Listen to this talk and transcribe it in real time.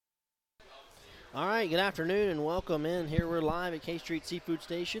All right, good afternoon and welcome in. Here we're live at K Street Seafood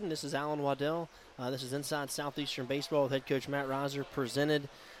Station. This is Alan Waddell. This is Inside Southeastern Baseball with head coach Matt Reiser, presented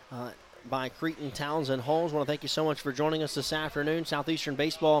by Cretan Townsend Holmes. I want to thank you so much for joining us this afternoon. Southeastern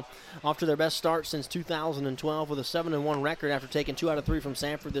Baseball off to their best start since 2012 with a 7-1 record after taking 2 out of 3 from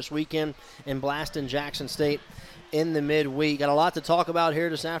Samford this weekend and blasting Jackson State in the midweek. Got a lot to talk about here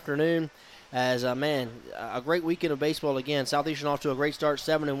this afternoon. As a great weekend of baseball again. Southeastern off to a great start,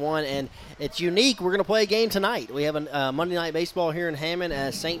 7-1, and it's unique. We're going to play a game tonight. We have a Monday Night Baseball here in Hammond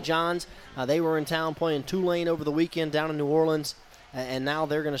as St. John's. They were in town playing Tulane over the weekend down in New Orleans, and now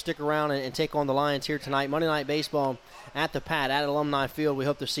they're going to stick around and take on the Lions here tonight. Monday Night Baseball at the Pat at Alumni Field. We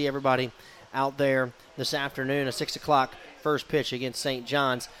hope to see everybody out there this afternoon. A 6 o'clock first pitch against St.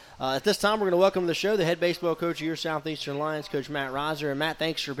 John's. At this time, we're going to welcome to the show the head baseball coach of your Southeastern Lions, Coach Matt Reiser. And, Matt,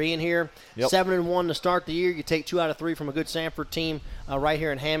 thanks for being here. Yep. 7-1 to start the year. You take 2 out of 3 from a good Samford team right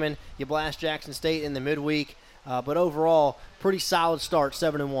here in Hammond. You blast Jackson State in the midweek. But overall, pretty solid start,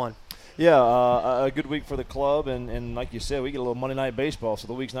 7-1. Yeah, a good week for the club. And like you said, we get a little Monday Night Baseball, so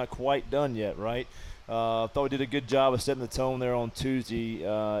the week's not quite done yet, right? Thought we did a good job of setting the tone there on Tuesday.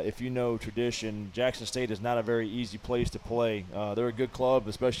 If you know tradition, Jackson State is not a very easy place to play. They're a good club,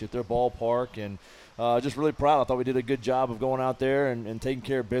 especially at their ballpark, and just really proud. I thought we did a good job of going out there and taking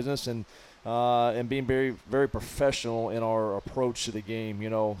care of business and being very, very professional in our approach to the game. You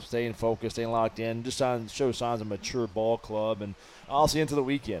know, staying focused, staying locked in, just show signs of a mature ball club. And also into the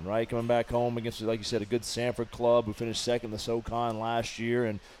weekend, right? Coming back home against, like you said, a good Samford club who finished second in the SoCon last year,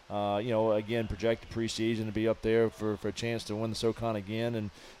 and again, projected preseason to be up there for a chance to win the SoCon again,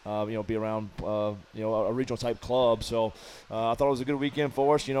 and be around a regional type club. So I thought it was a good weekend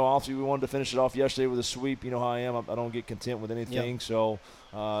for us. Obviously we wanted to finish it off yesterday with a sweep. You know how I am. I don't get content with anything. Yep. So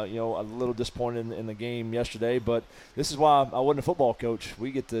a little disappointed in the game yesterday, but this is why I wasn't a football coach.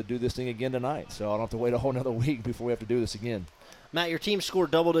 We get to do this thing again tonight, so I don't have to wait a whole another week before we have to do this again. Matt, your team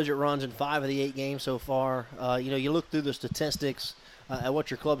scored double-digit runs in 5 of the 8 games so far. You look through the statistics at what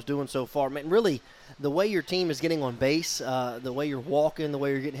your club's doing so far. Man, really, the way your team is getting on base, the way you're walking, the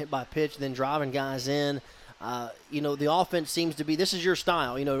way you're getting hit by pitch, then driving guys in, the offense seems to be – this is your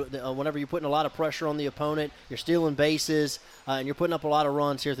style. Whenever you're putting a lot of pressure on the opponent, you're stealing bases, and you're putting up a lot of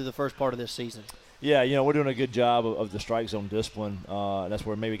runs here through the first part of this season. Yeah, we're doing a good job of the strike zone discipline. That's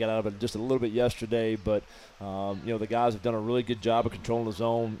where maybe got out of it just a little bit yesterday. But, the guys have done a really good job of controlling the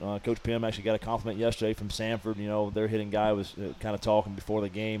zone. Coach Pym actually got a compliment yesterday from Samford. Their hitting guy was kind of talking before the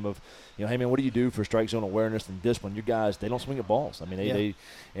game of, hey, man, what do you do for strike zone awareness and discipline? Your guys, they don't swing at balls. I mean,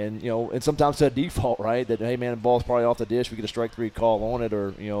 and sometimes it's a default, right, that, hey, man, the ball's probably off the dish. We get a strike 3 call on it,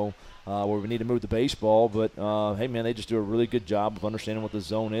 or, where we need to move the baseball. But, hey, man, they just do a really good job of understanding what the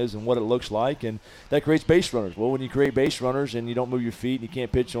zone is and what it looks like, and that creates base runners. Well, when you create base runners and you don't move your feet and you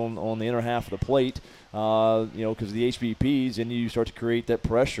can't pitch on the inner half of the plate, because of the HBPs, and you start to create that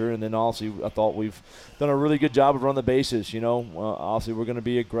pressure. And then also I thought we've done a really good job of running the bases. Obviously we're going to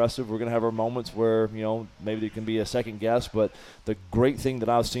be aggressive. We're going to have our moments where, maybe there can be a second guess. But the great thing that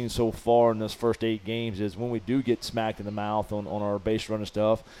I've seen so far in this first 8 games is when we do get smacked in the mouth on our base running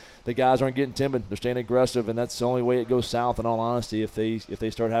stuff, the guys aren't getting timid. They're staying aggressive, and that's the only way it goes south, in all honesty. If they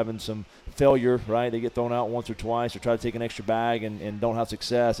start having some failure, right, they get thrown out once or twice or try to take an extra bag and don't have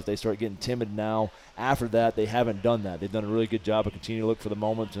success. If they start getting timid now, after that, they haven't done that. They've done a really good job of continuing to look for the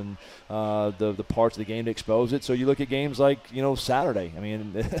moments and the parts of the game to expose it. So you look at games like, Saturday. I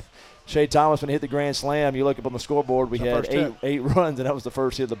mean, Shea Thomas, when he hit the grand slam, you look up on the scoreboard, we had eight runs, and that was the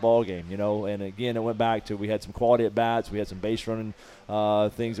first hit of the ball game, And again, it went back to we had some quality at bats, we had some base running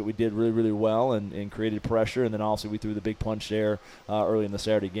things that we did really, really well and created pressure, and then also we threw the big punch there early in the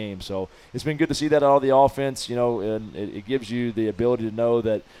Saturday game. So it's been good to see that out of the offense, and it gives you the ability to know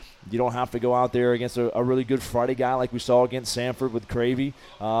that you don't have to go out there against a really good Friday guy like we saw against Samford with Cravey.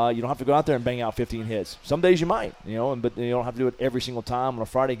 You don't have to go out there and bang out 15 hits. Some days you might, but you don't have to do it every single time on a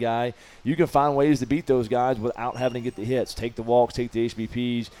Friday guy. You can find ways to beat those guys without having to get the hits. Take the walks, take the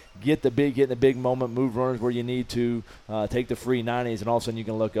HBPs, get in the big moment, move runners where you need to, take the free 90s, and all of a sudden you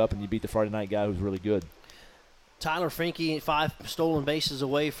can look up and you beat the Friday night guy who's really good. Tyler Finke, 5 stolen bases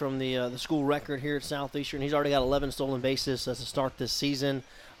away from the school record here at Southeastern. He's already got 11 stolen bases as a start this season.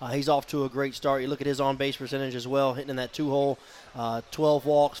 He's off to a great start. You look at his on-base percentage as well, hitting in that 2-hole, 12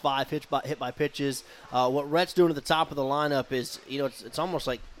 walks, 5 hit by pitches. What Rhett's doing at the top of the lineup is, it's almost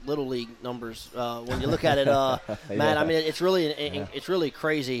like Little League numbers when you look at it, Matt. I mean, it's really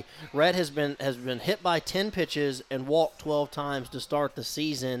crazy. Rhett has been hit by 10 pitches and walked 12 times to start the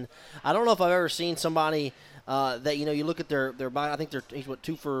season. I don't know if I've ever seen somebody that you look at their body. I think he's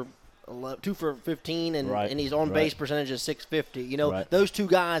 2 for 2 for 15, and Right. he's on base percentage is .650. You know, those two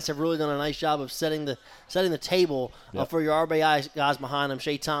guys have really done a nice job of setting the table for your RBI guys behind them.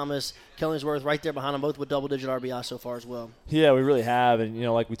 Shea Thomas, Killingsworth, right there behind them, both with double-digit RBI so far as well. Yeah, we really have, and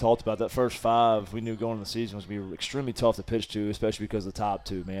like we talked about, that first 5 we knew going into the season was going to be extremely tough to pitch to, especially because of the top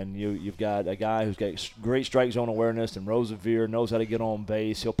 2. Man, you've got a guy who's got great strike zone awareness, and Roosevelt knows how to get on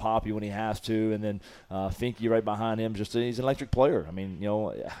base. He'll pop you when he has to, and then Finke right behind him. He's an electric player. I mean,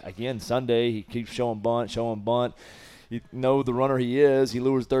 again, Sunday he keeps showing bunt. You know the runner he is. He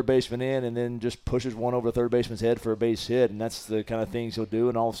lures the third baseman in and then just pushes one over the third baseman's head for a base hit, and that's the kind of things he'll do.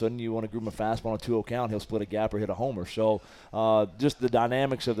 And all of a sudden you want to groom a fastball on a 2-0 count, he'll split a gap or hit a homer. So just the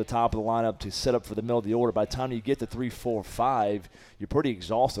dynamics of the top of the lineup to set up for the middle of the order. By the time you get to 3, 4, 5, you're pretty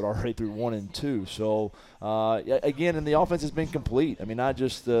exhausted already through 1 and 2. So, again, and the offense has been complete. I mean, not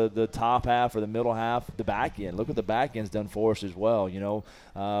just the top half or the middle half, the back end. Look what the back end's done for us as well.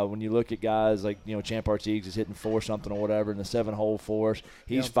 When you look at guys like, Champ Artigues is hitting 4-something or whatever in the 7-hole for us.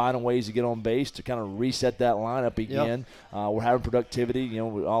 He's finding ways to get on base to kind of reset that lineup again. We're having productivity,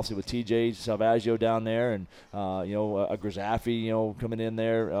 obviously with TJ Salvaggio down there and, a Grizzaffi, coming in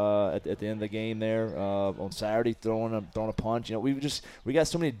there at the end of the game there on Saturday throwing a punch. We got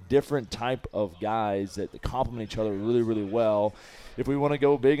so many different type of guys that complement each other really, really well. If we want to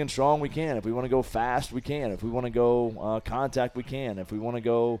go big and strong, we can. If we want to go fast, we can. If we want to go contact, we can. If we want to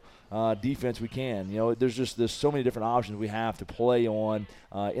go defense, we can. There's so many different options we have to play on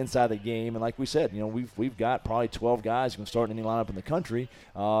inside the game. And like we said, we've got probably 12 guys who can start in any lineup in the country.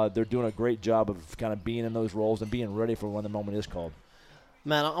 They're doing a great job of kind of being in those roles and being ready for when the moment is called.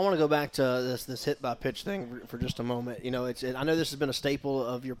 Man, I want to go back to this hit by pitch thing for just a moment. I know this has been a staple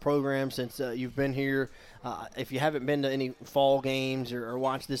of your program since you've been here. If you haven't been to any fall games or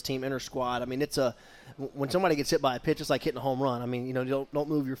watched this team inter squad, I mean, when somebody gets hit by a pitch, it's like hitting a home run. I mean, don't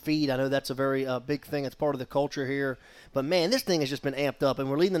move your feet. I know that's a very big thing. It's part of the culture here. But man, this thing has just been amped up, and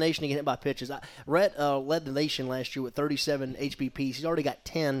we're leading the nation to get hit by pitches. Rhett led the nation last year with 37 HBPs. He's already got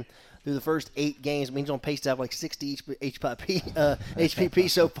 10. Through the first 8 games. I mean, he's on pace to have like 60 HPP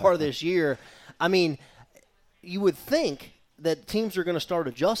so far this year. I mean, you would think that teams are going to start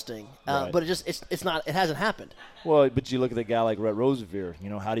adjusting, but it's not. It hasn't happened. Well, but you look at a guy like Rhett Roosevelt,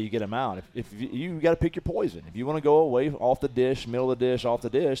 how do you get him out? If you got to pick your poison. If you want to go away off the dish, middle of the dish, off the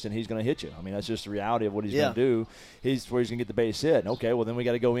dish, then he's going to hit you. I mean, that's just the reality of what he's going to do. He's where he's going to get the base hit. Okay, well, then we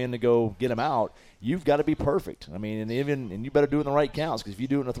got to go in to go get him out. You've got to be perfect. I mean, and you better do it in the right counts, because if you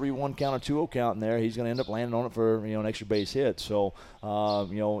do it in a 3-1 count or 2-0 count in there, he's going to end up landing on it for an extra base hit. So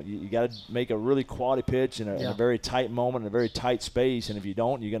you got to make a really quality pitch in a very tight moment, in a very tight space, and if you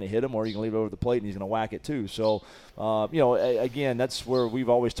don't, you're going to hit him or you're going to leave it over the plate and he's going to whack it too. So again, that's where we've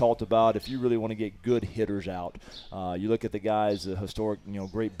always talked about if you really want to get good hitters out. You look at the guys, the historic,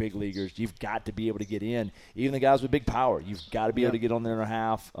 great big leaguers. You've got to be able to get in. Even the guys with big power, you've got to be able to get on there in a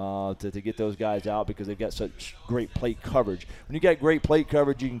half to get those guys out, because they've got such great plate coverage. When you got great plate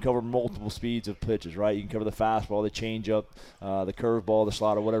coverage, you can cover multiple speeds of pitches, right? You can cover the fastball, the changeup, the curveball, the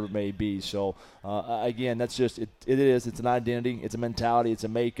slider, whatever it may be. So again, that's just it. It's an identity, it's a mentality, it's a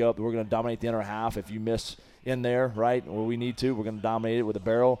makeup. We're going to dominate the inner half. If you miss in there, right, where we need to, we're going to dominate it with a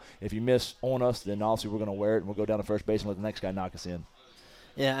barrel. If you miss on us, then obviously we're going to wear it, and we'll go down to first base and let the next guy knock us in.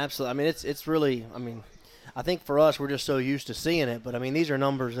 Yeah, absolutely. I mean, it's really, I think for us, we're just so used to seeing it. But, these are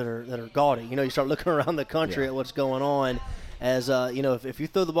numbers that are gaudy. You start looking around the country at what's going on. As, if you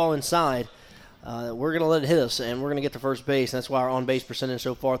throw the ball inside, we're going to let it hit us, and we're going to get to first base. And that's why our on-base percentage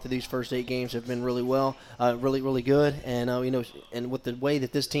so far through these first 8 games have been really well, really, really good. And, and with the way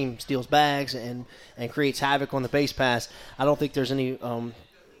that this team steals bags and creates havoc on the base pass, I don't think there's any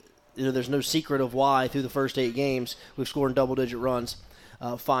there's no secret of why through the first 8 games we've scored in double-digit runs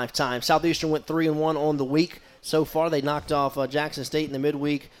 5 times. Southeastern went 3-1 on the week. So far, they knocked off Jackson State in the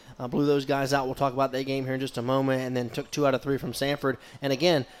midweek, blew those guys out. We'll talk about that game here in just a moment, and then took 2 out of 3 from Samford. And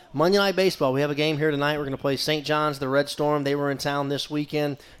again, Monday Night Baseball, we have a game here tonight. We're going to play St. John's, the Red Storm. They were in town this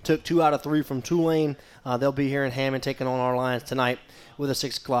weekend, took 2 out of 3 from Tulane. They'll be here in Hammond taking on our Lions tonight with a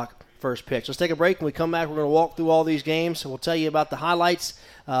 6 o'clock first pitch. Let's take a break. When we come back, we're going to walk through all these games. We'll tell you about the highlights.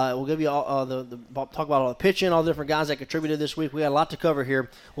 We'll give you all talk about all the pitching, all the different guys that contributed this week. We got a lot to cover here.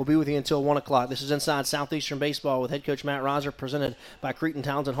 We'll be with you until 1 o'clock. This is Inside Southeastern Baseball with head coach Matt Reiser, presented by Cretin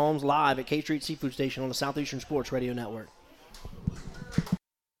Townsend Homes, live at K Street Seafood Station on the Southeastern Sports Radio Network.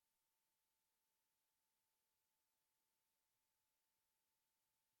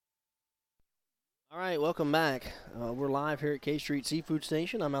 All right, welcome back. We're live here at K Street Seafood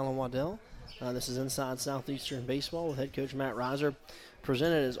Station. I'm Alan Waddell. This is Inside Southeastern Baseball with head coach Matt Reiser,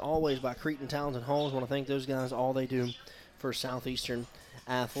 presented as always by Cretin Townsend Homes. I want to thank those guys, all they do for Southeastern.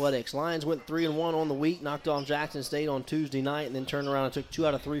 athletics. Lions went 3-1 on the week, knocked off Jackson State on Tuesday night, and then turned around and took 2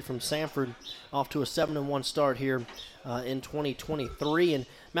 out of 3 from Samford, off to a 7-1 start here in 2023. And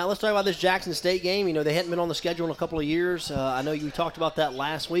Matt, let's talk about this Jackson State game. You know, they hadn't been on the schedule in a couple of years. I know you talked about that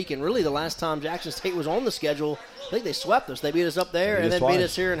last week, and really the last time Jackson State was on the schedule, I think they swept us. They beat us up there and then beat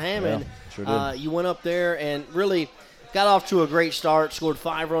us here in Hammond. Yeah, sure did. You went up there and really got off to a great start, scored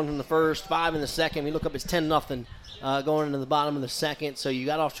 5 runs in the first, 5 in the second. You look up, it's 10-0 going into the bottom of the second. So you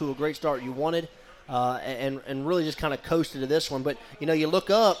got off to a great start you wanted and really just kind of coasted to this one. But, you know, you look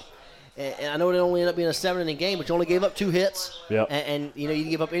up, and I know it only ended up being a 7-inning game, but you only gave up 2 hits. Yep. And you know, you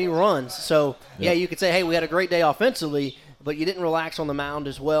didn't give up any runs. So, yeah, you could say, hey, we had a great day offensively, but you didn't relax on the mound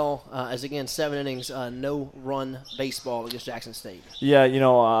as well as, again, 7 innings, no-run baseball against Jackson State. Yeah, you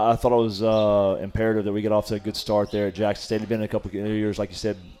know, I thought it was imperative that we get off to a good start there at Jackson State. It had been a couple of years, like you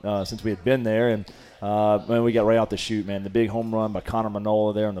said, since we had been there, and man, we got right out the chute, man. The big home run by Connor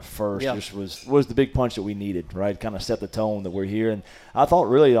Manola there in the first just was the big punch that we needed, right? Kind of set the tone that we're here. And I thought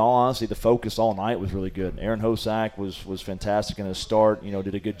really, in all honesty, the focus all night was really good. Aaron Hosack was fantastic in his start. You know,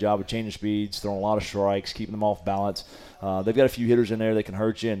 did a good job of changing speeds, throwing a lot of strikes, keeping them off balance. They've got a few hitters in there that can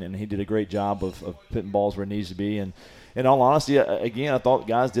hurt you, and he did a great job of putting balls where it needs to be. And in all honesty, again, I thought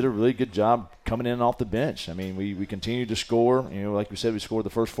guys did a really good job coming in off the bench. I mean, we continued to score. You know, like we said, we scored the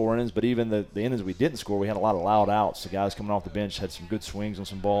first 4 innings, but even the innings we didn't score, we had a lot of loud outs. The guys coming off the bench had some good swings on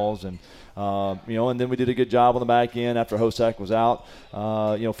some balls, and you know, and then we did a good job on the back end after Hosack was out.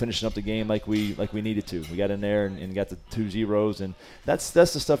 You know, finishing up the game like we needed to. We got in there and got the 2 zeros, and that's the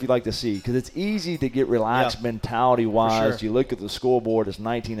stuff you like to see, because it's easy to get relaxed mentality wise. Sure. You look at the scoreboard, it's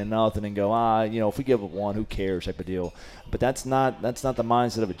 19-0, and go, you know, if we give up 1, who cares, type of deal. But that's not the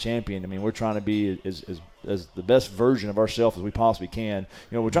mindset of a champion. I mean, we're trying to be as the best version of ourselves as we possibly can.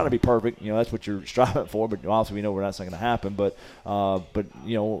 You know, we're trying to be perfect. You know, that's what you're striving for. But obviously, we know that's not going to happen. But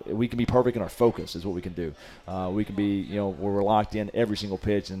you know, we can be perfect in our focus is what we can do. We can be, you know, where we're locked in every single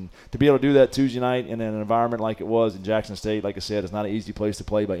pitch, and to be able to do that Tuesday night in an environment like it was in Jackson State, like I said, it's not an easy place to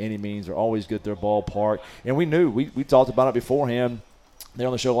play by any means. They're always good at their ballpark, and we knew we talked about it beforehand. There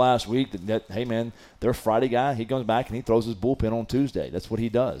on the show last week that hey man, their Friday guy, he comes back and he throws his bullpen on Tuesday. That's what he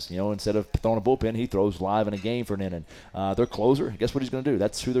does. You know, instead of throwing a bullpen, he throws live in a game for an inning. Their closer, guess what he's going to do?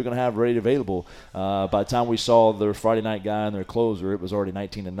 That's who they're going to have ready available. By the time we saw their Friday night guy and their closer, it was already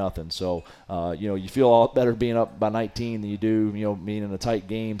 19-0. So you know, you feel a lot better being up by 19 than you do, you know, being in a tight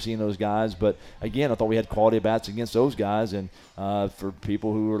game, seeing those guys. But again, I thought we had quality at bats against those guys. And for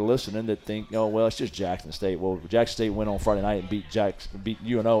people who are listening that think, oh well, it's just Jackson State. Well, Jackson State went on Friday night and beat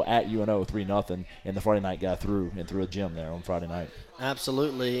UNO at UNO 3-0, and the Friday night guy threw a gym there on Friday night.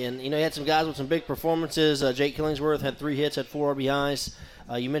 Absolutely, and you know, you had some guys with some big performances. Jake Killingsworth had 3 hits, had 4 RBIs.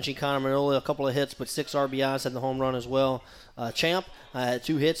 You mentioned Connor Manola, a couple of hits, but 6 RBIs, had the home run as well. Champ had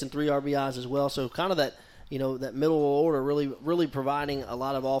 2 hits and 3 RBIs as well. So kind of that, you know, that middle order really providing a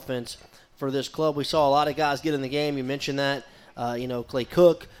lot of offense for this club. We saw a lot of guys get in the game. You mentioned that. You know, Clay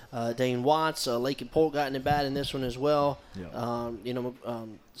Cook, Dane Watts, Lakin Polk got in the bat in this one as well. Yeah. You know,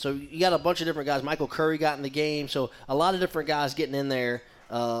 so you got a bunch of different guys. Michael Curry got in the game. So a lot of different guys getting in there.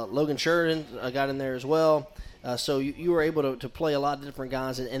 Logan Sheridan got in there as well. So you were able to play a lot of different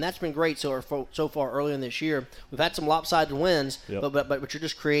guys, and that's been great so far early in this year. We've had some lopsided wins, but you're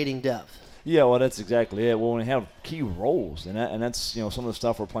just creating depth. Yeah, well, that's exactly it. Well, when we have key roles, and that's, you know, some of the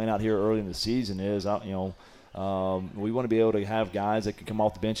stuff we're playing out here early in the season is, you know, we want to be able to have guys that can come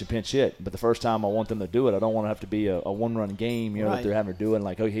off the bench and pinch hit. But the first time I want them to do it, I don't want to have to be a one-run game, you know, that they're having to do it.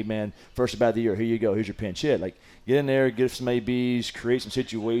 Like, oh, hey, man, first about the year, here you go, here's your pinch hit. Like, get in there, get some ABs, create some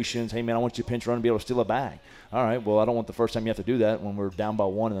situations. Hey, man, I want you to pinch run and be able to steal a bag. All right, well, I don't want the first time you have to do that when we're down by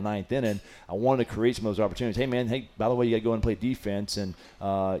 1 in the 9th inning. I wanted to create some of those opportunities. Hey, man, by the way, you got to go and play defense, and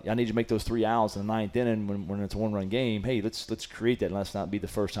I need you to make those 3 outs in the 9th inning when it's a one-run game. Hey, let's create that, and let's not be the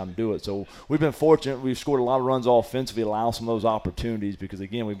first time to do it. So we've been fortunate. We've scored a lot of runs offensively, allow some of those opportunities because,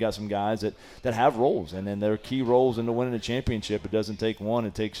 again, we've got some guys that have roles, and then they're key roles into winning the championship. It doesn't take one.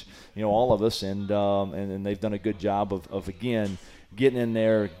 It takes, you know, all of us, and they've done a good job of again, getting in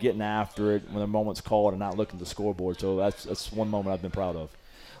there, getting after it when the moment's called and not looking at the scoreboard. So that's one moment I've been proud of.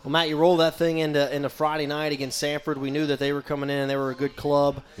 Well, Matt, you rolled that thing into Friday night against Samford. We knew that they were coming in and they were a good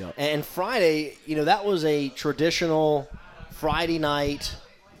club. Yep. And Friday, you know, that was a traditional Friday night,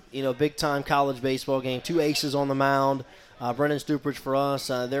 you know, big-time college baseball game. 2 aces on the mound. Brendan Stupridge for us.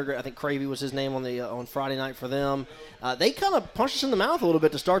 I think Cravey was his name on Friday night for them. They kind of punched us in the mouth a little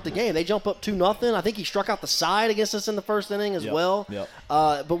bit to start the game. They jump up 2-0. I think he struck out the side against us in the first inning as well. Yep.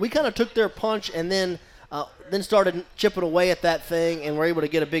 But we kind of took their punch, and then then started chipping away at that thing and were able to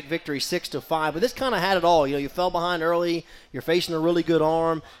get a big victory 6-5. But this kind of had it all. You fell behind early. You're facing a really good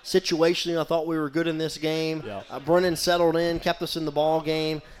arm. Situationally, I thought we were good in this game. Yeah. Brennan settled in, kept us in the ball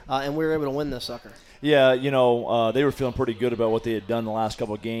game, and we were able to win this sucker. Yeah, they were feeling pretty good about what they had done the last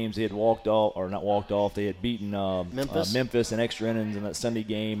couple of games. They had they had beaten Memphis in extra innings in that Sunday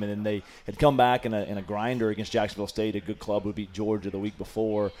game, and then they had come back in a grinder against Jacksonville State, a good club who beat Georgia the week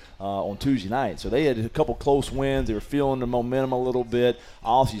before on Tuesday night. So they had a couple close wins. They were feeling the momentum a little bit.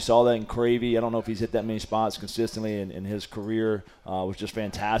 Also, you saw that in Cravey. I don't know if he's hit that many spots consistently in his career. Was just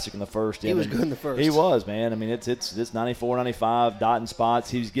fantastic in the first. He was good in the first. He was, man. I mean, it's 94, 95, dotting spots.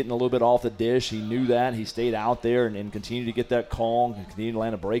 He was getting a little bit off the dish. He knew that. He stayed out there and continued to get that call and continued to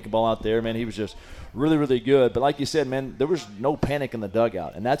land a breaking ball out there. Man, he was just really, really good. But like you said, man, there was no panic in the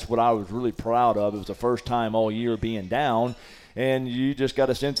dugout, and that's what I was really proud of. It was the first time all year being down. And you just got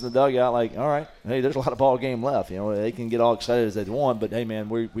a sense in the dugout like, all right, hey, there's a lot of ball game left. They can get all excited as they want, but, hey, man,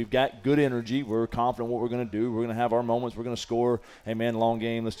 we've got good energy. We're confident what we're going to do. We're going to have our moments. We're going to score. Hey, man, long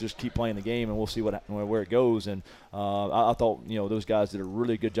game. Let's just keep playing the game, and we'll see where it goes. And I thought, those guys did a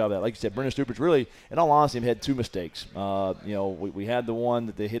really good job of that. Like you said, Brendan Stupids really, in all honesty, had two mistakes. We had the one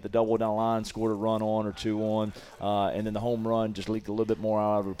that they hit the double down line, scored a run on or two on, and then the home run just leaked a little bit more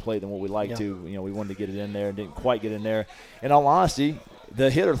out of the plate than what we like to. We wanted to get it in there and didn't quite get in there. In all honesty, the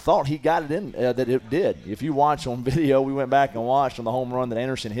hitter thought he got it in, that it did. If you watch on video, we went back and watched on the home run that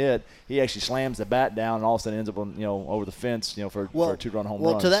Anderson hit, he actually slams the bat down and all of a sudden ends up on, over the fence, for a two-run home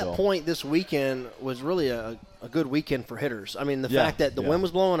run. Well, to that point, this weekend was really a good weekend for hitters. I mean, the fact that the wind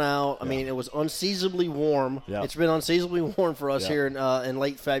was blowing out, I mean, it was unseasonably warm. Yeah. It's been unseasonably warm for us here in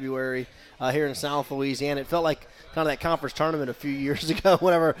late February here in South Louisiana. It felt like kind of that conference tournament a few years ago,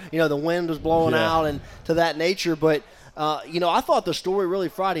 whenever, the wind was blowing out and to that nature. But, I thought the story really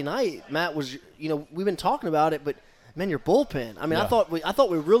Friday night, Matt, was, we've been talking about it, but, man, your bullpen. I mean, I thought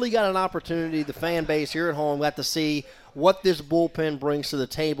we really got an opportunity, the fan base here at home got to see what this bullpen brings to the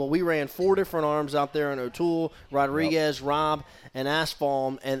table. We ran 4 different arms out there in O'Toole, Rodriguez, Robb, and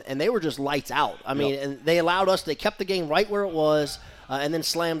Asfalm, and they were just lights out. I mean, and they kept the game right where it was, and then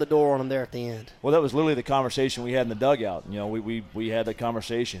slammed the door on them there at the end. Well, that was literally the conversation we had in the dugout. We had that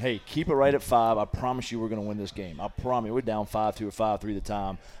conversation. Hey, keep it right at 5. I promise you we're going to win this game. I promise you. We're down 5-2 or 5-3 at the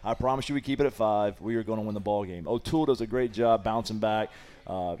time. I promise you we keep it at 5. We are going to win the ball game. O'Toole does a great job bouncing back.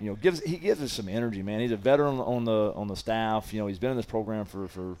 He gives us some energy, man. He's a veteran on the staff. He's been in this program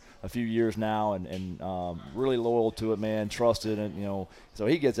for a few years now, and really loyal to it, man. Trusted, and so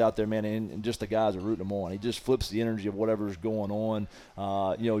he gets out there, man, and just the guys are rooting him on. He just flips the energy of whatever's going on.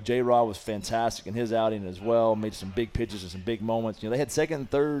 J-Rod was fantastic in his outing as well. Made some big pitches and some big moments. They had second and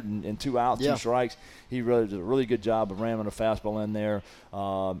third and 2 outs, 2 strikes. He really did a really good job of ramming a fastball in there.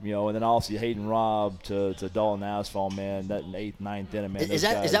 And then also Hayden Robb to Dalton Asfalm, man. That in the 8th, 9th inning, man. Is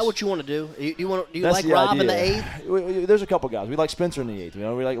that what you want to do? Do you like Robb in the 8th? There's a couple guys. We like Spencer in the 8th.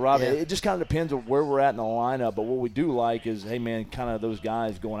 We like Robb. Yeah. It just kind of depends on where we're at in the lineup. But what we do like is, hey, man, kind of those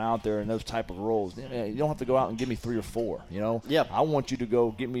guys going out there in those type of roles. You don't have to go out and give me 3 or 4. Yep. I want you to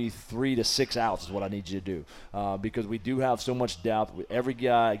go get me 3 to 6 outs is what I need you to do, because we do have so much depth. Every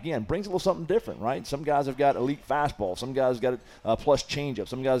guy again brings a little something different, right? Some guys have got elite fastball. Some guys got a plus changeup.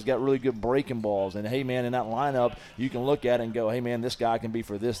 Some guys got really good breaking balls. And hey, man, in that lineup, you can look at it and go, hey, man, this guy can be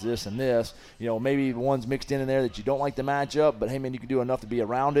for this, and this. Maybe one's mixed in there that you don't like the matchup, but hey, man, you can do enough to be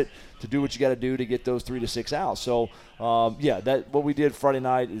around it to do what you got to do to get those 3 to 6 outs. So, that what we did Friday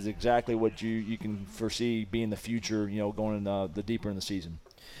night is exactly what you can foresee being the future. Going in the deeper in the season.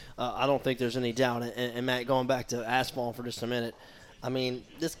 I don't think there's any doubt. And Matt, going back to Asfalm for just a minute. I mean,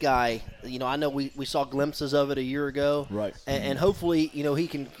 this guy, I know we saw glimpses of it a year ago. Right. And hopefully, he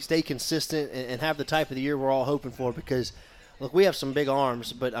can stay consistent and have the type of the year we're all hoping for because, look, we have some big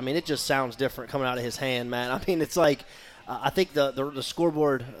arms, but, I mean, it just sounds different coming out of his hand, man. I mean, it's like I think the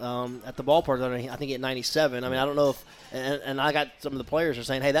scoreboard at the ballpark, I think at 97. I mean, I don't know if and I got some of the players are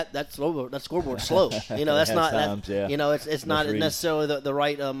saying, hey, that scoreboard's slow. That's not times, it's not necessarily the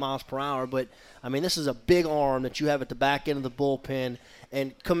right miles per hour, but I mean, this is a big arm that you have at the back end of the bullpen,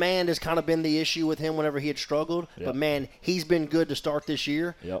 and command has kind of been the issue with him whenever he had struggled. Yep. But, man, he's been good to start this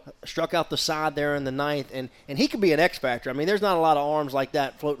year. Yep. Struck out the side there in the 9th, and he could be an X factor. I mean, there's not a lot of arms like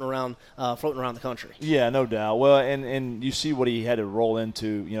that floating around the country. Yeah, no doubt. Well, and you see what he had to roll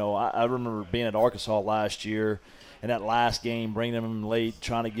into. I remember being at Arkansas last year. In that last game, bringing him late,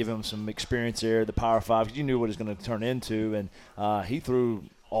 trying to give him some experience there, the Power 5, because you knew what it was going to turn into, and he threw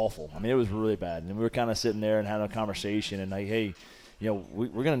awful. I mean, it was really bad. And we were kind of sitting there and having a conversation, and like, hey, we're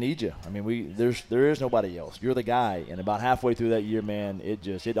going to need you. I mean, there is nobody else. You're the guy. And about halfway through that year, man,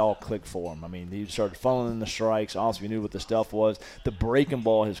 it all clicked for him. I mean, he started funneling the strikes. Honestly, we knew what the stuff was. The breaking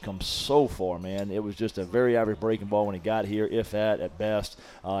ball has come so far, man. It was just a very average breaking ball when he got here, if at best.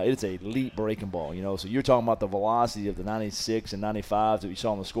 It's a elite breaking ball, So you're talking about the velocity of the 96 and 95s that you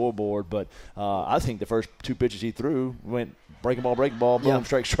saw on the scoreboard. But I think the first 2 pitches he threw went breaking ball, boom,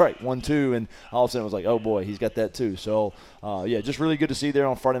 strike, 1-2, and all of a sudden it was like, oh boy, he's got that too. So just really good to see there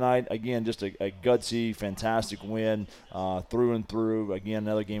on Friday night. Again, just a gutsy, fantastic win through and through. Again,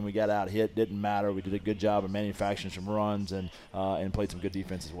 another game we got out hit, didn't matter. We did a good job of manufacturing some runs and played some good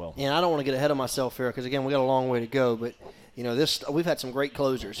defense as well. And I don't want to get ahead of myself here because again we got a long way to go, but. We've had some great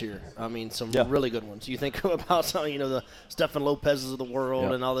closers here. I mean, some really good ones. You think about some, the Stefan Lopez's of the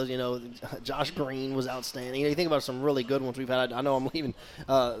world and all those, Josh Green was outstanding. You think about some really good ones we've had. I know I'm leaving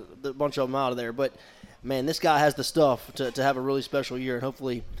a bunch of them out of there. But, man, this guy has the stuff to have a really special year, and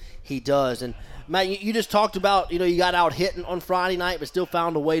hopefully he does. And, Matt, you just talked about, you got out hitting on Friday night but still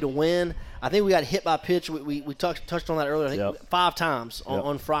found a way to win. I think we got hit by pitch. We touched on that earlier, I think 5 times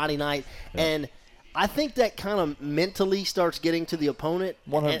on Friday night. Yep. And I think that kind of mentally starts getting to the opponent.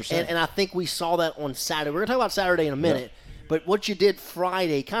 100%. And I think we saw that on Saturday. We're going to talk about Saturday in a minute. Yep. But what you did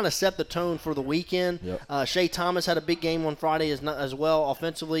Friday kind of set the tone for the weekend. Yep. Shea Thomas had a big game on Friday as well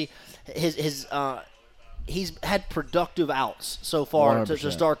offensively. He's had productive outs so far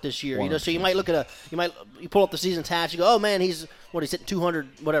to start this year. 100%. So you might look at you pull up the season stats, you go, oh man, he's hitting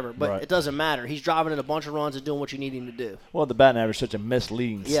 200, whatever. But it doesn't matter. He's driving in a bunch of runs and doing what you need him to do. Well, the batting average is such a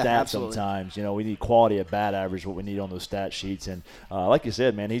misleading stat absolutely. Sometimes. We need quality at bat average, what we need on those stat sheets. And like you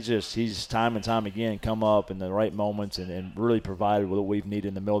said, man, he's time and time again come up in the right moments and really provided what we've needed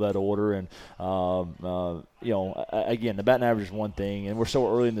in the middle of that order. And again, the batting average is one thing, and we're so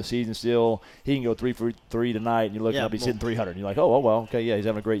early in the season still. He can go 3 for 3 tonight, and you're looking up, he's hitting 300. And you're like, oh, well, okay, yeah, he's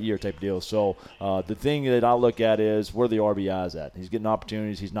having a great year type of deal. So the thing that I look at is where the RBIs at. He's getting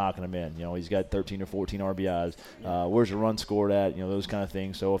opportunities. He's knocking them in. He's got 13 or 14 RBIs. Where's the run scored at? Those kind of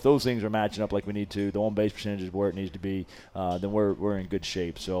things. So if those things are matching up like we need to, the on-base percentage is where it needs to be, then we're in good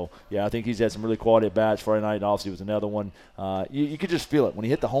shape. So, yeah, I think he's had some really quality at-bats. Friday night obviously was another one. You could just feel it. When he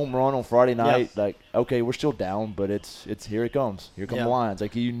hit the home run on Friday night, like, okay, we're still down, but it's here it comes. Here come the Lions.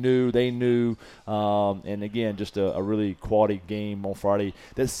 Like, they knew. And, again, just a really quality game on Friday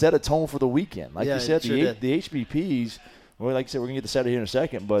that set a tone for the weekend. Like you said, the HBPs – well, like I said, we're going to get to Saturday here in a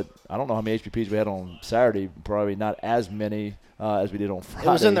second, but I don't know how many HPPs we had on Saturday. Probably not as many as we did on Friday.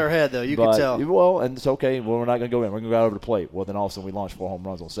 It was in their head, though. You could tell. Well, and it's okay. Well, we're not going to go in. We're going to go out over the plate. Well, then all of a sudden we launched 4 home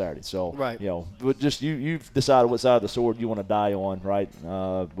runs on Saturday. So, but just you've decided what side of the sword you want to die on, right?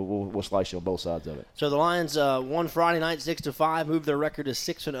 But we'll slice you on both sides of it. So the Lions won Friday night 6-5, moved their record to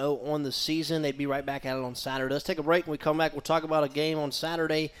 6-0 on the season. They'd be right back at it on Saturday. Let's take a break. When we come back, we'll talk about a game on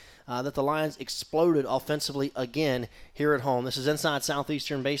Saturday that the Lions exploded offensively again here at home. This is Inside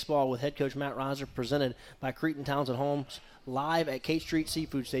Southeastern Baseball with head coach Matt Reiser, presented by Cretin Townsend Homes, live at Kate Street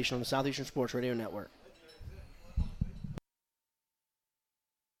Seafood Station on the Southeastern Sports Radio Network.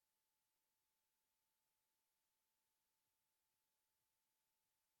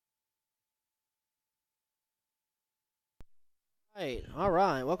 All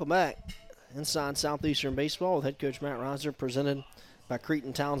right, welcome back. Inside Southeastern Baseball with head coach Matt Reiser, presented by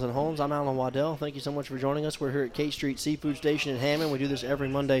Cretin Townsend Homes. I'm Alan Waddell. Thank you so much for joining us. We're here at Kate Street Seafood Station in Hammond. We do this every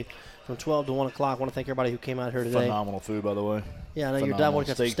Monday from 12 to 1 o'clock. I want to thank everybody who came out here today. Phenomenal food, by the way. Yeah, I know your dad got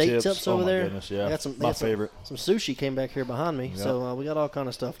some steak tips over there. Goodness, yeah. Got some, my favorite. Some sushi came back here behind me. Yep. So we got all kind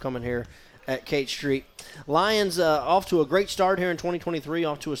of stuff coming here at Kate Street. Lions off to a great start here in 2023,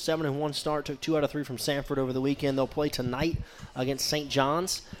 off to a 7-1 start. Took 2 out of 3 from Samford over the weekend. They'll play tonight against St.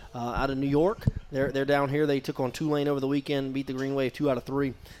 John's out of New York. They're down here. They took on Tulane over the weekend, beat the Green Wave 2 out of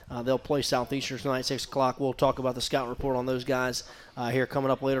 3. They'll play Southeastern tonight, 6 o'clock. We'll talk about the scout report on those guys here coming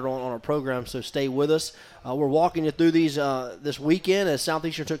up later on our program, so stay with us. We're walking you through these this weekend as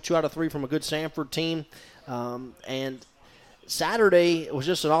Southeastern took 2 out of 3 from a good Samford team. And Saturday was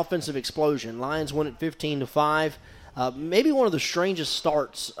just an offensive explosion. Lions win at 15-5. Maybe one of the strangest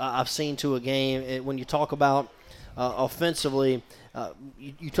starts I've seen to a game when you talk about offensively.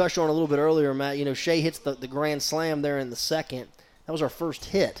 You touched on it a little bit earlier, Matt. Shea hits the grand slam there in the second. That was our first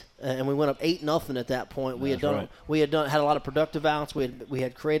hit, and we went up 8-0 at that point. We had had a lot of productive outs. We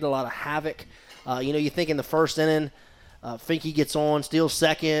had created a lot of havoc. You think in the first inning, Finke gets on, steals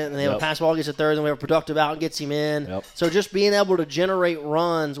second, and then a pass ball gets to third, and we have a productive out and gets him in. Yep. So just being able to generate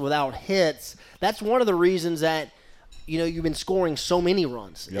runs without hits, that's one of the reasons that you've been scoring so many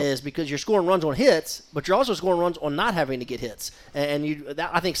runs is because you're scoring runs on hits, but you're also scoring runs on not having to get hits. And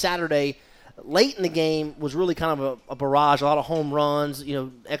I think Saturday, late in the game was really kind of a barrage, a lot of home runs,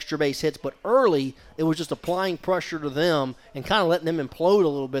 extra base hits. But early, it was just applying pressure to them and kind of letting them implode a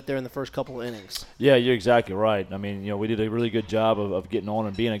little bit there in the first couple of innings. Yeah, you're exactly right. I mean, we did a really good job of getting on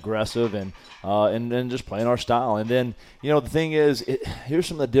and being aggressive and then just playing our style. And then, the thing is, here's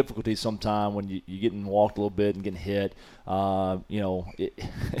some of the difficulties sometimes when you're getting walked a little bit and getting hit.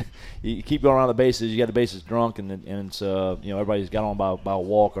 You keep going around the bases. You got the bases drunk, and it's everybody's got on by a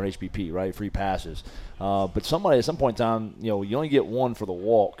walk or an HBP, right? Free passes. But somebody at some point in time, you only get one for the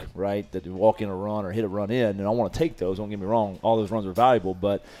walk, right? That you walk in a run or hit a run in, and I want to take those. Don't get me wrong; all those runs are valuable.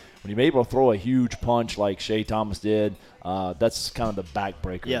 But when you're able to throw a huge punch like Shea Thomas did, that's kind of the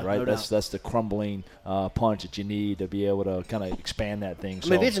backbreaker, right? No that's the crumbling punch that you need to be able to kind of expand that thing. I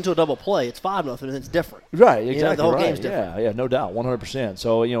mean, if it's into a double play, it's 5-0, and it's different. Right, exactly. The whole right. game's different. Yeah, no doubt, 100%.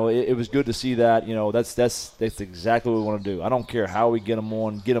 So it was good to see that. That's exactly what we want to do. I don't care how we get them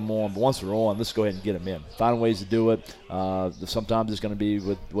on. But once they're on, let's go ahead and get them in. Find ways to do it. Sometimes it's going to be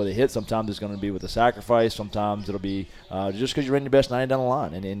with a hit. Sometimes it's going to be with a sacrifice. Sometimes it'll be just because you're in your best 90 down the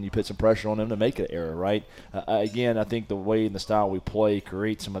line, and then you put some pressure on them to make an error, right? Again, I think the way and the style we play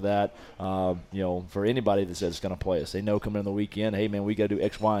creates some of that, for anybody that says it's going to play us. They know coming in the weekend, hey, man, we got to do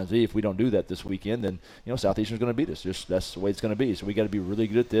X, Y, and Z. If we don't do that this weekend, then, Southeastern's going to beat us. That's the way it's going to be. So we got to be really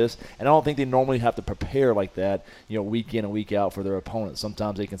good at this. And I don't think they normally have to prepare like that, week in and week out for their opponents.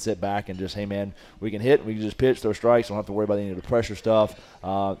 Sometimes they can sit back and just, hey, man, we can hit, we can just pitch, throw strikes. Don't have to worry about any of the pressure stuff.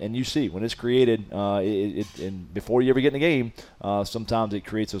 And you see, when it's created, and before you ever get in the game, sometimes it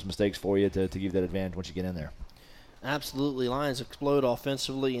creates those mistakes for you to give that advantage once you get in there. Absolutely. Lions explode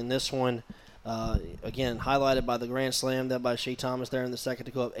offensively in this one. Again, highlighted by the grand slam that by Shea Thomas there in the second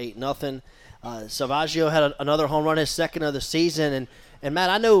to go up 8-0. Salvaggio had another home run, his second of the season. And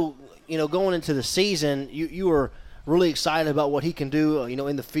Matt, I know, going into the season, you were really excited about what he can do,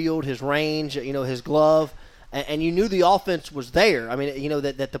 in the field, his range, his glove. And you knew the offense was there. I mean,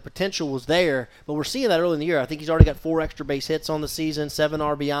 that the potential was there. But we're seeing that early in the year. I think he's already got 4 extra base hits on the season, 7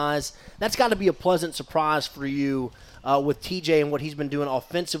 RBIs. That's got to be a pleasant surprise for you with TJ and what he's been doing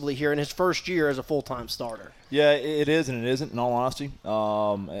offensively here in his first year as a full-time starter. Yeah, it is and it isn't, in all honesty.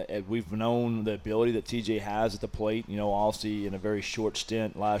 We've known the ability that TJ has at the plate. Obviously in a very short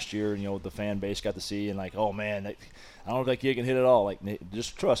stint last year, the fan base got to see and like, oh, man, I don't know if that kid can hit it all. Like,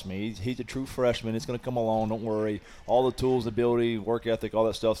 just trust me. He's a true freshman. It's going to come along. Don't worry. All the tools, the ability, work ethic, all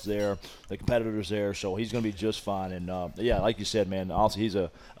that stuff's there. The competitor's there, so he's going to be just fine. And, yeah, like you said, man, obviously he's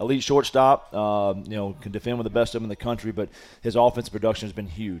a elite shortstop. Can defend with the best of them in the country, but his offensive production has been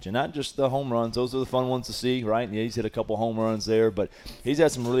huge. And not just the home runs. Those are the fun ones to see, right? Yeah, he's hit a couple home runs there, but he's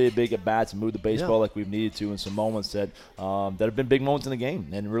had some really big at-bats and moved the baseball like we've needed to in some moments that have been big moments in the game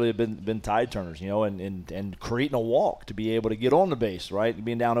and really have been tide turners, and creating a walk to be able to get on the base, right?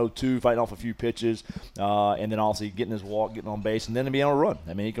 Being down 0-2, fighting off a few pitches, and then also getting his walk, getting on base, and then to be able to run.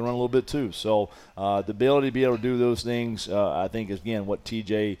 I mean, he can run a little bit too. So the ability to be able to do those things, I think, is, again, what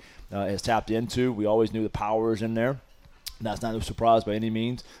TJ has tapped into. We always knew the power is in there. That's not a surprise by any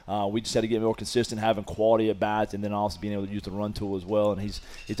means. We just had to get more consistent, having quality at bats, and then also being able to use the run tool as well. And he's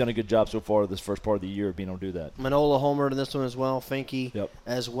done a good job so far this first part of the year being able to do that. Manola homered in this one as well. Finke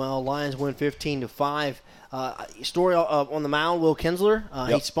as well. Lions win 15-5. Story on the mound, Will Kinsler.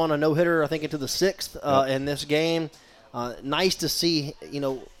 He spun a no-hitter, I think, into the 6th in this game. Nice to see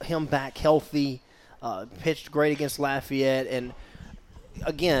him back healthy. Pitched great against Lafayette. And,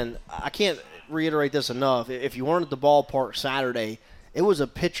 again, I can't reiterate this enough. If you weren't at the ballpark Saturday, it was a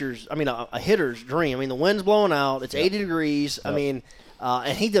hitter's dream. I mean, the wind's blowing out. It's 80 degrees. I mean,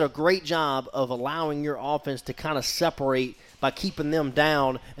 and he did a great job of allowing your offense to kind of separate by keeping them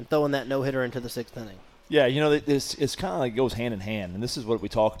down and throwing that no-hitter into the 6th inning. Yeah, it's kind of like goes hand in hand, and this is what we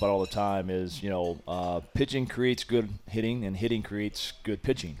talk about all the time is, pitching creates good hitting, and hitting creates good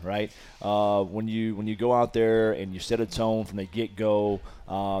pitching, right? When you go out there and you set a tone from the get-go,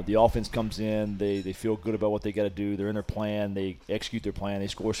 the offense comes in, they feel good about what they got to do, they're in their plan, they execute their plan, they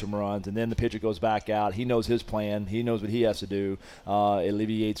score some runs, and then the pitcher goes back out, he knows his plan, he knows what he has to do, it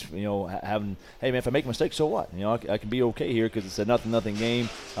alleviates, having, hey, man, if I make a mistake, so what? I can be okay here because it's a nothing game.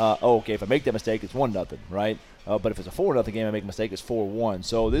 Okay, if I make that mistake, it's 1-0. Right? But if it's a 4-0 game, I make a mistake, it's 4-1.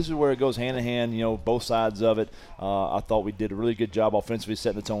 So this is where it goes hand in hand, both sides of it. I thought we did a really good job offensively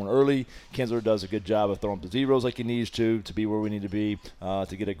setting the tone early. Kinsler does a good job of throwing up the zeros like he needs to be where we need to be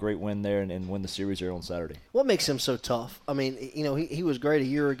to get a great win there and win the series here on Saturday. What makes him so tough? I mean, he was great a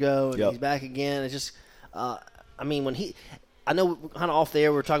year ago, and he's back again. It's just, when he – I know kind of off the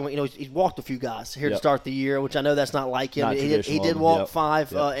air we were talking about, he's walked a few guys here to start the year, which I know that's not like him. He did walk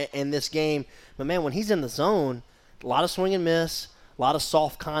 5 in this game. But, man, when he's in the zone, a lot of swing and miss, a lot of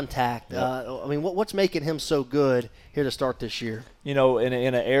soft contact. Yep. I mean, what's making him so good here to start this year? You know, in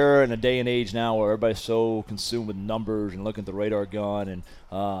an era, in a day and age now where everybody's so consumed with numbers and looking at the radar gun and,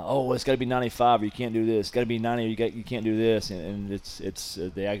 it's got to be 95 or you can't do this. It's got to be 90 or you can't do this. And it's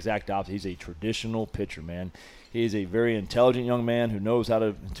the exact opposite. He's a traditional pitcher, man. He's a very intelligent young man who knows how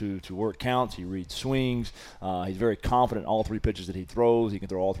to work counts. He reads swings. He's very confident in all three pitches that he throws. He can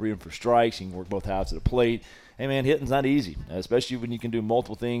throw all three of them for strikes. He can work both halves of the plate. Hey, man, hitting's not easy, especially when you can do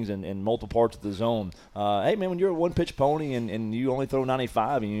multiple things in multiple parts of the zone. Hey, man, when you're a one-pitch pony and you only throw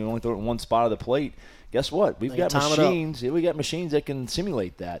 95 and you only throw it in one spot of the plate, guess what? We've got machines. We got machines that can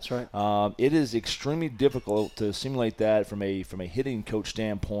simulate that. That's right. It is extremely difficult to simulate that from a hitting coach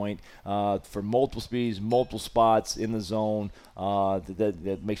standpoint for multiple speeds, multiple spots in the zone.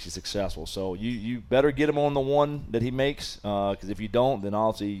 That makes you successful. So you better get him on the one that he makes because if you don't, then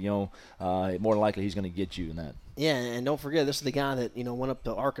obviously more than likely he's going to get you in that. Yeah, and don't forget, this is the guy that went up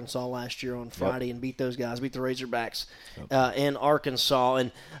to Arkansas last year on Friday Yep. and beat those guys, beat the Razorbacks in Arkansas.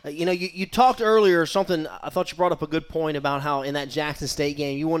 And, you talked earlier something, I thought you brought up a good point about how in that Jackson State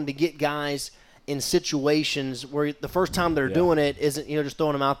game you wanted to get guys in situations where the first time they're doing it isn't, just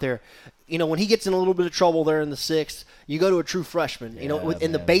throwing them out there. When he gets in a little bit of trouble there in the sixth, you go to a true freshman,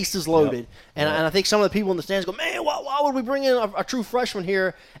 and the base is loaded. Yep. And I think some of the people in the stands go, man, why would we bring in a true freshman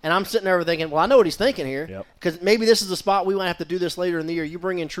here? And I'm sitting there thinking, well, I know what he's thinking here. Because maybe this is the spot we might have to do this later in the year. You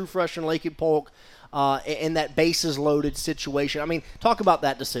bring in true freshman Lakey Polk in that bases loaded situation. I mean, talk about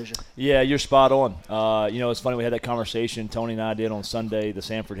that decision. Yeah, you're spot on. It's funny, we had that conversation Tony and I did on Sunday, the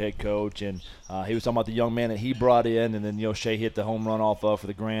Samford head coach, and he was talking about the young man that he brought in, and then Shea hit the home run off of for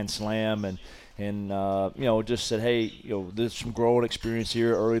the grand slam, and just said, hey, there's some growing experience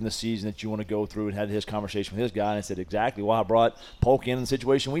here early in the season that you want to go through, and had his conversation with his guy, and I said exactly why I brought Polk in the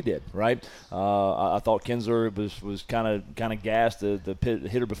situation we did, right? I thought Kinsler was kind of gassed the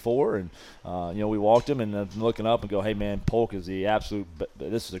hitter before, and we walked him, and I'm looking up and go, hey man, Polk is the absolute.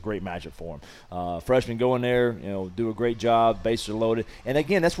 This is a great matchup for him. Freshman go in there, do a great job. Bases are loaded, and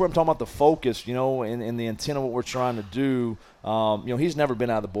again, that's where I'm talking about the focus, and the intent of what we're trying to do. He's never been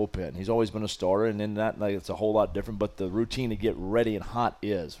out of the bullpen. He's always been a starter, and then that it's a whole lot different. But the routine to get ready and hot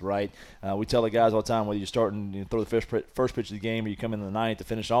is right. We tell the guys all the time whether you're starting, throw the first pitch of the game, or you come in the ninth to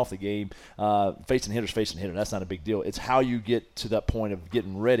finish off the game, facing hitter. That's not a big deal. It's how you get to that point of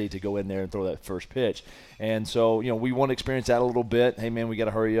getting ready to go in there and throw that first pitch. And so, we want to experience that a little bit. Hey man, we got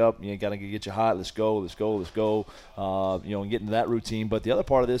to hurry up. Got to get you hot. Let's go. And get into that routine. But the other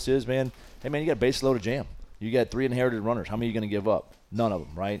part of this is, man, hey man, you got a base loaded jam. You got 3 inherited runners. How many are you going to give up? None of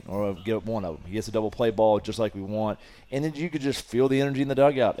them, right? Or give up one of them. He gets a double play ball just like we want. And then you could just feel the energy in the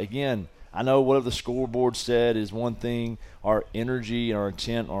dugout. Again, I know whatever the scoreboard said is one thing. Our energy and our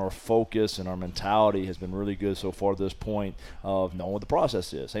intent, our focus, and our mentality has been really good so far at this point of knowing what the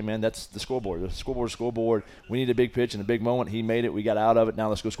process is. Hey, man, that's the scoreboard. The scoreboard. We need a big pitch in a big moment. He made it. We got out of it. Now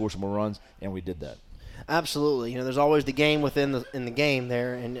let's go score some more runs, and we did that. Absolutely. There's always the game within the game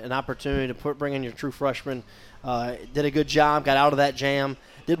there, and an opportunity to bring in your true freshman. Did a good job, got out of that jam.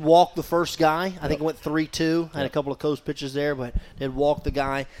 Did walk the first guy. I think it went 3-2. Had a couple of coast pitches there, but did walk the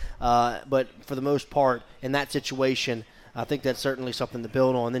guy. But for the most part, in that situation, I think that's certainly something to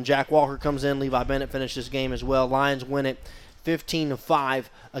build on. Then Jack Walker comes in. Levi Bennett finished this game as well. Lions win it 15-5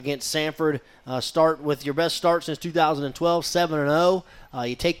 against Samford. Start with your best start since 2012, 7-0.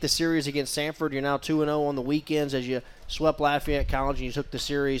 You take the series against Samford. You're now 2-0 on the weekends as you swept Lafayette College, and you took the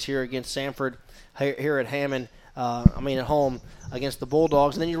series here against Samford here at Hammond. At home against the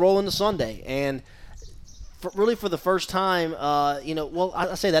Bulldogs, and then you roll into Sunday. And for the first time,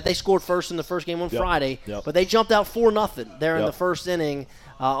 I say that they scored first in the first game on Friday, but they jumped out 4-0 there in the first inning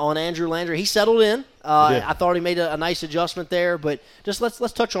on Andrew Landry. He settled in. I thought he made a nice adjustment there, but just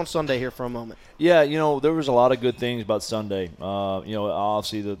let's touch on Sunday here for a moment. Yeah, there was a lot of good things about Sunday.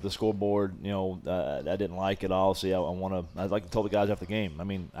 Obviously the scoreboard, I didn't like it. Obviously, I'd like to tell the guys after the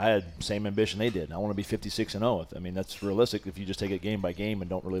game. I had the same ambition they did. I want to be 56-0. That's realistic if you just take it game by game and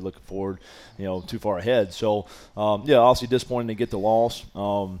don't really look forward, too far ahead. So, obviously disappointing to get the loss.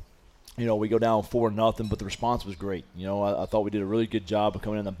 We go down 4-0, but the response was great. I thought we did a really good job of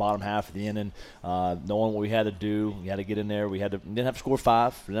coming in the bottom half of the inning, knowing what we had to do. We had to get in there. We didn't have to score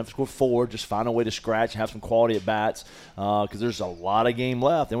 5. We didn't have to score 4. Just find a way to scratch and have some quality at bats because there's a lot of game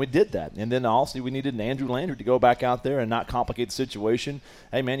left, and we did that. And then also we needed an Andrew Landry to go back out there and not complicate the situation.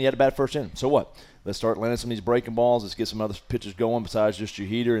 Hey, man, you had a bad first inning. So what? Let's start landing some of these breaking balls. Let's get some other pitches going besides just your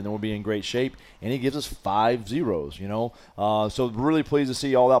heater, and then we'll be in great shape. And he gives us 5 zeros, So really pleased to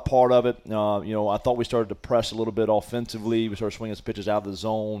see all that part of it. I thought we started to press a little bit offensively. We started swinging some pitches out of the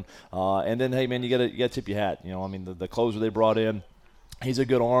zone. And then, hey, man, you got to tip your hat. The closer they brought in, He's a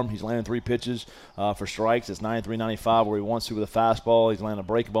good arm. He's landing 3 pitches for strikes. It's 93, 95 where he wants to with a fastball. He's landing a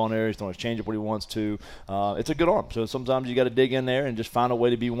breaking ball in there. He's throwing his changeup where he wants to. It's a good arm. So sometimes you got to dig in there and just find a way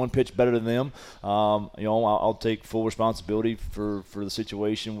to be one pitch better than them. I'll take full responsibility for the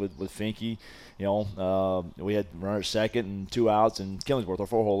situation with Finke. We had runner at second and 2 outs, and Killingsworth, our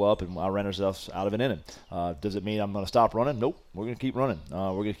 4-hole up, and I ran ourselves out of an inning. Does it mean I'm going to stop running? Nope. We're going to keep running.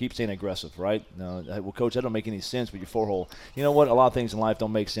 We're going to keep staying aggressive, right? Well, Coach, that don't make any sense with your 4-hole. You know what? A lot of things in life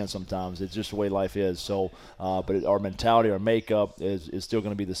don't make sense sometimes. It's just the way life is. So, but our mentality, our makeup is still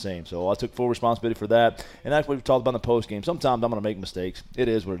going to be the same. So I took full responsibility for that, and that's what we've talked about in the post game. Sometimes I'm going to make mistakes. It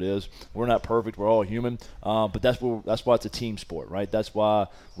is what it is. We're not perfect. We're all human. But that's why it's a team sport, right? That's why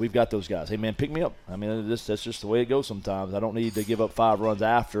we've got those guys. Hey, man, pick me up. I mean, that's just the way it goes sometimes. I don't need to give up 5 runs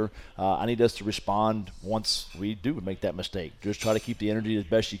after. I need us to respond once we do make that mistake. Just try to keep the energy as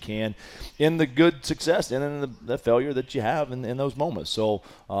best you can in the good success and in the failure that you have in those moments. So,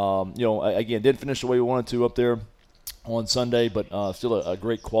 again, didn't finish the way we wanted to up there on Sunday, but still a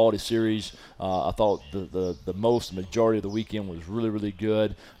great quality series. I thought the majority of the weekend was really, really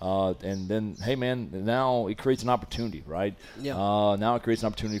good. And then, hey, man, now it creates an opportunity, right? Yeah. Now it creates an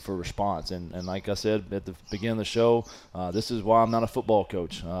opportunity for a response. And like I said at the beginning of the show, this is why I'm not a football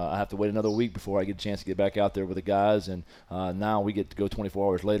coach. I have to wait another week before I get a chance to get back out there with the guys. And now we get to go 24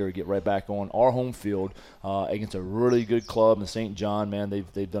 hours later and get right back on our home field against a really good club in St. John. Man,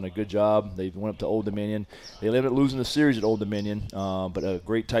 they've done a good job. They went up to Old Dominion. They ended up losing the series at Old Dominion, but a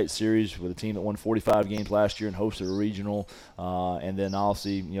great tight series with a team that won 45 games last year and hosted a regional. And then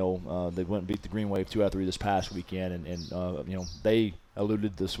obviously, they went and beat the Green Wave 2 out of 3 this past weekend, and they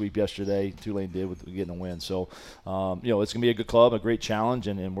eluded the sweep yesterday. Tulane did with getting a win. So, it's going to be a good club, a great challenge,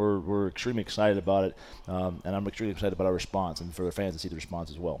 and we're extremely excited about it. And I'm extremely excited about our response and for the fans to see the response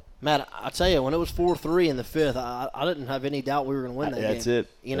as well. Matt, I tell you, when it was 4-3 in the 5th, I didn't have any doubt we were going to win that game. That's it.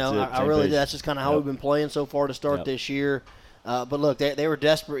 I really did. That's just kind of how we've been playing so far to start this year. But look, they were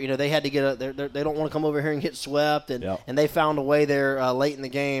desperate. They had to get they don't want to come over here and get swept, and they found a way there late in the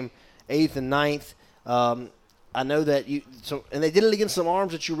game, 8th and 9th. I know that and they did it against some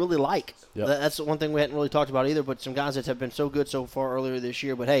arms that you really like. Yep. That's the one thing we hadn't really talked about either, but some guys that have been so good so far earlier this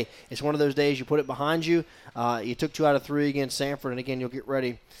year. But, hey, it's one of those days you put it behind you. You took 2 out of 3 against Samford, and, again, you'll get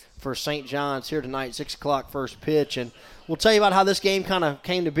ready for St. John's here tonight, 6 o'clock first pitch. And we'll tell you about how this game kind of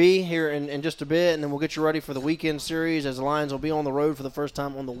came to be here in just a bit, and then we'll get you ready for the weekend series as the Lions will be on the road for the first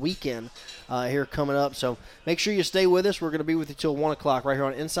time on the weekend here coming up. So make sure you stay with us. We're going to be with you till 1 o'clock right here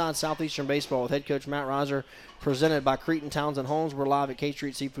on Inside Southeastern Baseball with head coach Matt Reiser, presented by Cretin Townsend Homes. We're live at K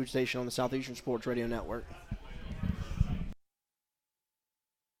Street Seafood Station on the Southeastern Sports Radio Network.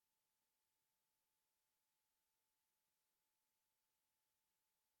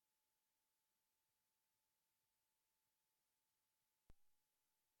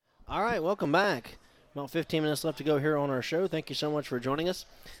 All right, welcome back. About 15 minutes left to go here on our show. Thank you so much for joining us.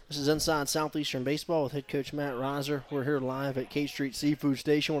 This is Inside Southeastern Baseball with head coach Matt Reiser. We're here live at K Street Seafood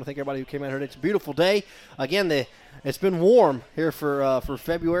Station. I want to thank everybody who came out here today. It's a beautiful day. Again, it's been warm here for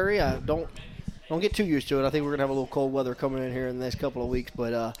February. I don't get too used to it. I think we're going to have a little cold weather coming in here in the next couple of weeks.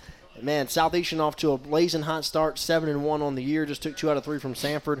 But, man, Southeastern off to a blazing hot start, 7-1 on the year. Just took 2 out of 3 from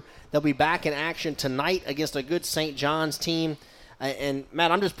Samford. They'll be back in action tonight against a good St. John's team. And,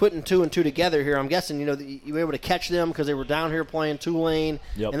 Matt, I'm just putting 2 and 2 together here. I'm guessing, you were able to catch them because they were down here playing Tulane.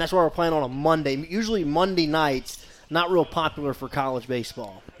 Yep. And that's why we're playing on a Monday. Usually Monday nights, not real popular for college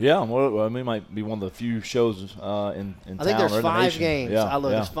baseball. Yeah, well, we might be one of the few shows in town. I think there's or in 5 the games. Yeah,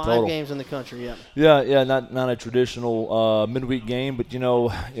 There's 5 total. games in the country, Yeah, not a traditional midweek game, but,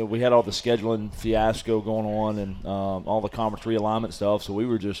 we had all the scheduling fiasco going on and all the conference realignment stuff, so we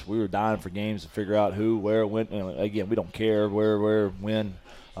were dying for games to figure out who, where, when. Again, we don't care where, when.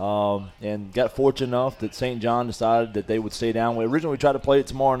 And got fortunate enough that St. John decided that they would stay down. Originally, we tried to play it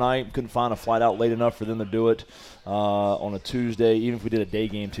tomorrow night. Couldn't find a flight out late enough for them to do it on a Tuesday. Even if we did a day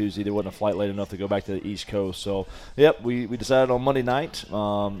game Tuesday, there wasn't a flight late enough to go back to the East Coast. So, we decided on Monday night.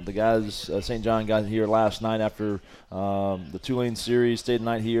 The guys, St. John got here last night after the Tulane series. Stayed the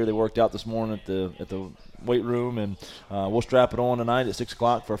night here. They worked out this morning at the weight room, and we'll strap it on tonight at 6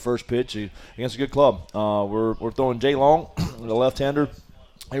 o'clock for our first pitch against a good club. We're throwing Jay Long, the left-hander.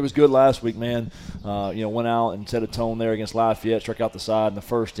 He was good last week, man. Went out and set a tone there against Lafayette, struck out the side in the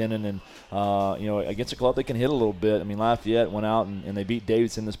first inning, and against a club that can hit a little bit. I mean, Lafayette went out and they beat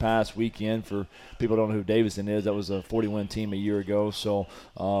Davidson this past weekend. For people who don't know who Davidson is, that was a 40-win team a year ago. So,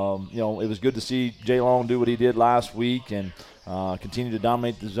 it was good to see Jay Long do what he did last week, and continue to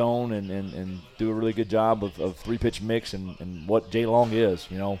dominate the zone and do a really good job of three-pitch mix and what Jay Long is.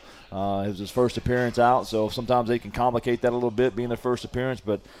 You know, it was his first appearance out, so sometimes they can complicate that a little bit being their first appearance,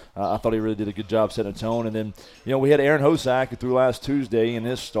 but I thought he really did a good job setting a tone. And then, you know, we had Aaron Hosack who threw last Tuesday in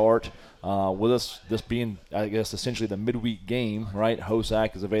his start. With us, this being, I guess, essentially the midweek game, right?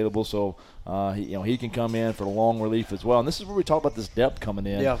 Hosack is available, so he can come in for the long relief as well. And this is where we talk about this depth coming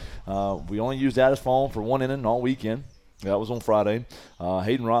in. Yeah. We only used Addis Fallen for one inning all weekend. That was on Friday.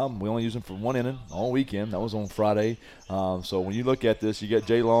 Hayden Robb, we only used him for one inning all weekend. That was on Friday. So when you look at this, you got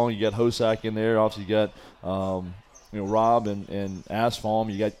Jay Long, you got Hosack in there. Obviously, you got Rob and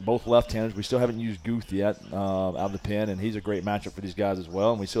Asfalm. You got both left-handers. We still haven't used Guth yet out of the pen, and he's a great matchup for these guys as well.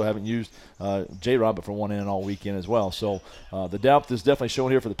 And we still haven't used J-Rob for one inning all weekend as well. So the depth is definitely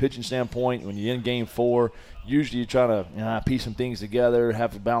shown here for the pitching standpoint. When you're in Game 4, usually you try to piece some things together,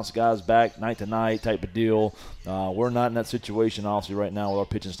 have to bounce guys back night to night type of deal. We're not in that situation, obviously, right now with our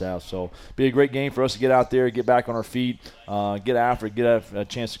pitching staff. So be a great game for us to get out there, get back on our feet, get after it, get a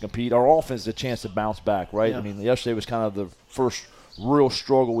chance to compete. Our offense is a chance to bounce back, right? Yeah. I mean, yesterday was kind of the first real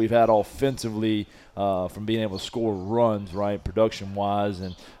struggle we've had offensively from being able to score runs, right, production-wise.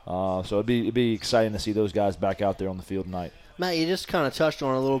 And so it'd be exciting to see those guys back out there on the field tonight. Matt, you just kind of touched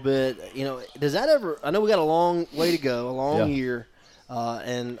on it a little bit. You know, does that ever – I know we got a long way to go, a long year,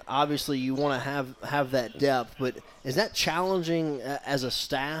 and obviously you want to have that depth, but is that challenging as a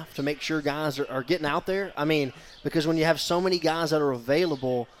staff to make sure guys are getting out there? I mean, because when you have so many guys that are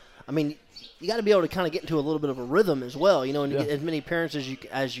available, I mean, you got to be able to kind of get into a little bit of a rhythm as well, you know, and get as many appearances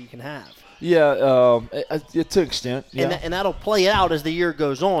as you can have. Yeah, to an extent. Yeah. And that'll play out as the year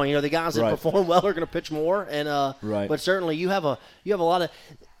goes on. You know, the guys that perform well are going to pitch more, and but certainly you have a lot of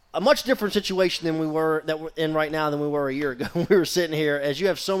a much different situation than we're in right now than we were a year ago. We were sitting here as you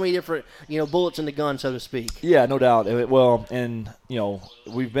have so many different bullets in the gun, so to speak. Yeah, no doubt. Well, and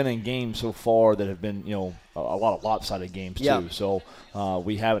we've been in games so far that have been a lot of lopsided games too. So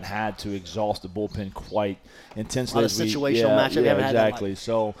we haven't had to exhaust the bullpen quite intensely. A lot of situational matchup. Yeah, exactly.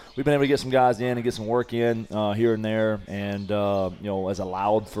 So we've been able to get some guys in and get some work in here and there, and has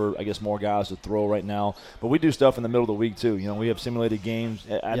allowed for I guess more guys to throw right now. But we do stuff in the middle of the week too. We have simulated games.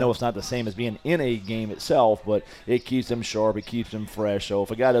 I know it's not the same as being in a game itself, but it keeps them sharp. It keeps them fresh. So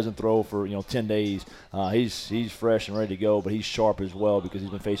if a guy doesn't throw for 10 days, he's fresh and ready to go, but he's sharp as well because he's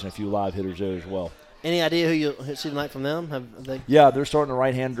been facing a few live hitters there as well. Any idea who you'll see tonight from them? Have they? Yeah, they're starting a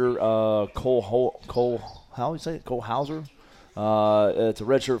right-hander, Cole. How do you say it? Cole Hauser. It's a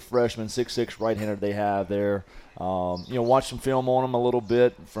redshirt freshman, 6'6" right-hander they have there. Watch some film on him a little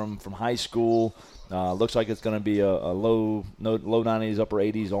bit from high school. Looks like it's going to be a low 90s, upper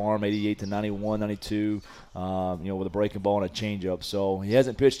 80s arm, 88 to 91, 92, with a breaking ball and a changeup. So he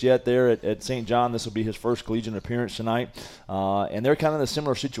hasn't pitched yet there at St. John. This will be his first collegiate appearance tonight. And they're kind of in a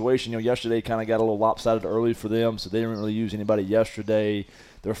similar situation. Yesterday kind of got a little lopsided early for them, so they didn't really use anybody yesterday.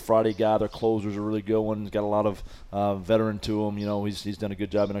 Their Friday guy, their closers are really good ones. Got a lot of veteran to him. He's done a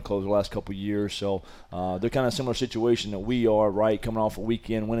good job in a closer the last couple of years. So they're kind of a similar situation that we are, right? Coming off a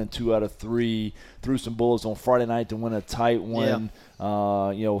weekend, winning 2 out of 3, threw some bullets on Friday night to win a tight one.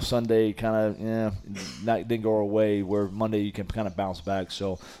 Yeah. Sunday kind of didn't go our way, where Monday you can kind of bounce back.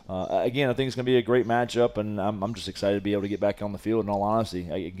 So, again, I think it's going to be a great matchup, and I'm just excited to be able to get back on the field, in all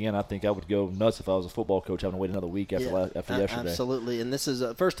honesty. I think I would go nuts if I was a football coach having to wait another week after yesterday. Absolutely. And this is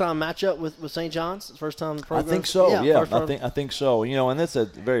a first-time matchup with St. John's? First-time program? I think so, yeah. I think so. And that's a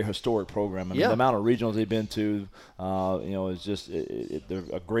very historic program. I mean, the amount of regionals they've been to, is just they're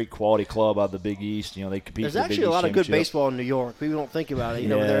a great quality club out of the Big East. They compete. There's actually a lot of good baseball in New York. People don't think about it.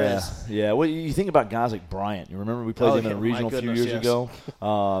 There is. Yeah. Well, you think about guys like Bryant. You remember we played them in a regional a few years ago?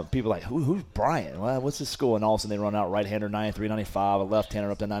 People are like, who's Bryant? Well, what's this school? And all of a sudden they run out right-hander 93, 95, a left-hander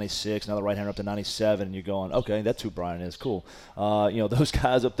up to 96, another right-hander up to 97, and you're going, okay, that's who Bryant is. Cool. Those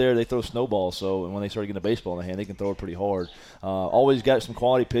guys up there, they throw snowballs, so when they start getting a baseball in the hand, they can throw it pretty hard. Always got some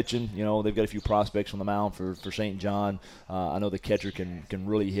quality pitching. They've got a few prospects on the mound for St. John. I know the catcher can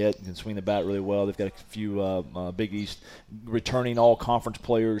really hit and can swing the bat really well. They've got a few Big East returning all-conference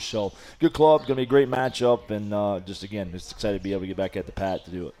players. So good club, going to be a great matchup, and just excited to be able to get back at the Pat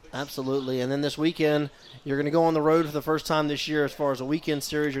to do it. Absolutely. And then this weekend, you're going to go on the road for the first time this year as far as a weekend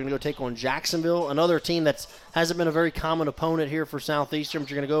series. You're going to go take on Jacksonville, another team that hasn't been a very common opponent here for Southeastern, but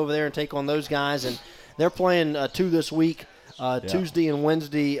you're going to go over there and take on those guys. And they're playing 2 this week, Tuesday and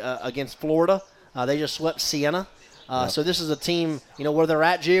Wednesday against Florida. They just swept Siena. So this is a team, where they're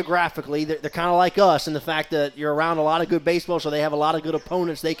at geographically. They're kind of like us in the fact that you're around a lot of good baseball, so they have a lot of good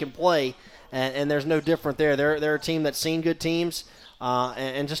opponents they can play, and there's no different there. They're a team that's seen good teams.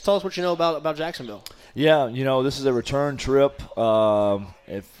 and just tell us what you know about Jacksonville. Yeah, this is a return trip.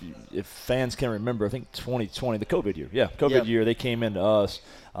 If fans can remember, I think 2020, the COVID year. Yeah, COVID year, they came into us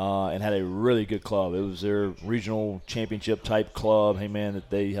and had a really good club. It was their regional championship type club. Hey, man, that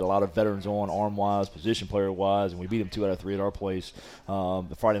they had a lot of veterans on, arm-wise, position player-wise, and we beat them 2 out of 3 at our place.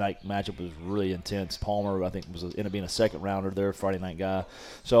 The Friday night matchup was really intense. Palmer, I think, ended up being a second-rounder there, Friday night guy.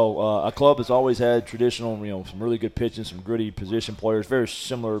 So a club that's always had traditional, some really good pitching, some gritty position players, very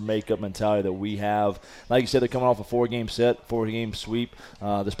similar makeup mentality that we have. Like you said, they're coming off a 4-game set, 4-game sweep.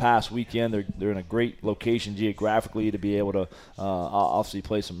 This past weekend, they're in a great location geographically to be able to obviously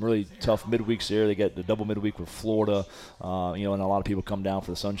play some really tough midweeks there. They get the double midweek with Florida, and a lot of people come down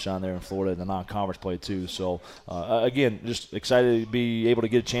for the sunshine there in Florida and the non-conference play too. So, again, just excited to be able to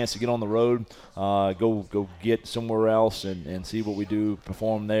get a chance to get on the road, go get somewhere else and see what we do,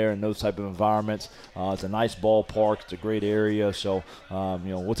 perform there in those type of environments. It's a nice ballpark. It's a great area. So,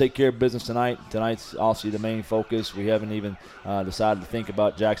 we'll take care of business tonight. Tonight's obviously the main focus. We haven't even decided to think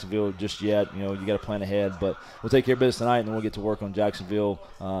about Jacksonville just yet. You got to plan ahead. But we'll take care of business tonight, and then we'll get to work on Jacksonville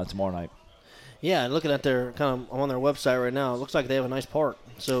tomorrow night. Yeah, looking at their I'm on their website right now. It looks like they have a nice park.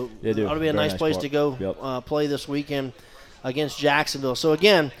 So they do. It ought to be a nice place park to go play this weekend against Jacksonville. So,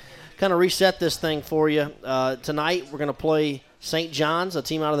 again, kind of reset this thing for you. Tonight we're going to play St. John's, a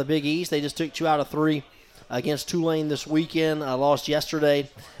team out of the Big East. They just took 2 out of 3 against Tulane this weekend. Lost yesterday.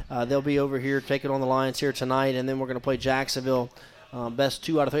 They'll be over here taking on the Lions here tonight, and then we're going to play Jacksonville. Best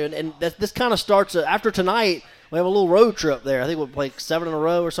 2 out of 3. And this kind of starts after tonight. We have a little road trip there. I think we'll play 7 in a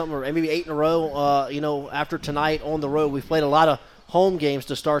row or something, or maybe 8 in a row. After tonight on the road, we've played a lot of home games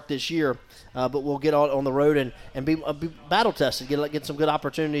to start this year, but we'll get on the road and be battle tested, get some good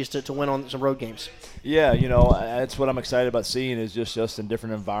opportunities to win on some road games. Yeah, that's what I'm excited about seeing is just in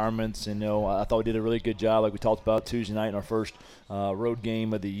different environments. And I thought we did a really good job, like we talked about Tuesday night in our first road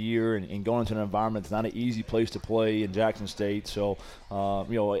game of the year, and going into an environment that's not an easy place to play in Jackson State. So,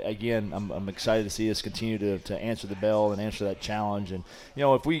 again, I'm excited to see us continue to answer the bell and answer that challenge. And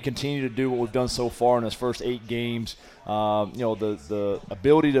if we continue to do what we've done so far in this first 8 games, the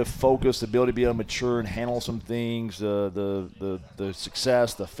ability to focus, the ability to be able to mature and handle some things, the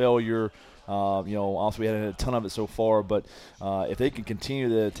success, the failure. Also we had a ton of it so far, but if they can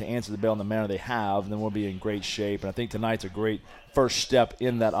continue to answer the bell in the manner they have, then we'll be in great shape. And I think tonight's a great first step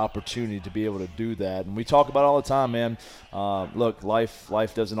in that opportunity to be able to do that. And we talk about it all the time, man. Look,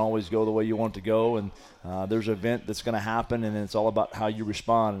 life doesn't always go the way you want it to go, and there's an event that's going to happen, and it's all about how you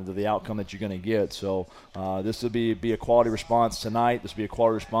respond to the outcome that you're going to get. So this will be a quality response tonight. This will be a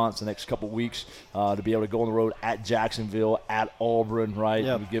quality response the next couple of weeks to be able to go on the road at Jacksonville, at Auburn, right?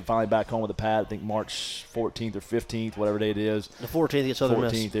 Yep. We get finally back home with the pad, I think March 14th or 15th, whatever day it is. The 14th against Southern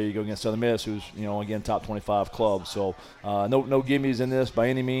Miss. 14th, there you go, against Southern Miss, who's, again, top 25 club. So no gimmies in this by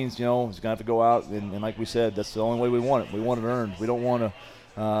any means. He's going to have to go out, and like we said, that's the only way we want it. We want it earned. We don't want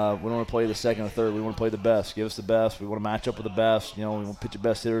to play the second or third. We want to play the best. Give us the best. We want to match up with the best. We want to put your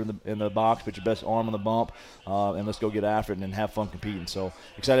best hitter in the box, put your best arm on the bump, and let's go get after it and have fun competing. So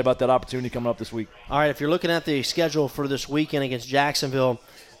excited about that opportunity coming up this week. All right, if you're looking at the schedule for this weekend against Jacksonville,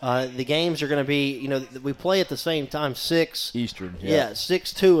 the games are going to be, we play at the same time, 6 Eastern. Yeah,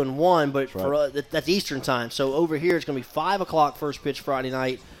 6, 2, and 1, but for us, that's Eastern time. So over here it's going to be 5 o'clock first pitch Friday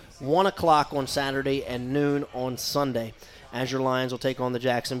night, 1 o'clock on Saturday, and noon on Sunday, as your Lions will take on the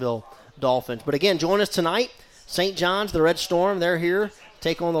Jacksonville Dolphins. But again, join us tonight. St. John's, the Red Storm, they're here.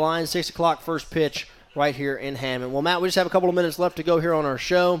 Take on the Lions, 6 o'clock first pitch right here in Hammond. Well, Matt, we just have a couple of minutes left to go here on our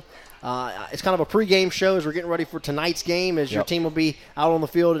show. It's kind of a pregame show as we're getting ready for tonight's game, as your team will be out on the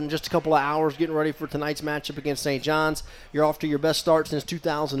field in just a couple of hours getting ready for tonight's matchup against St. John's. You're off to your best start since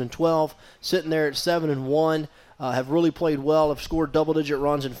 2012, sitting there at 7-1. Have really played well, have scored double-digit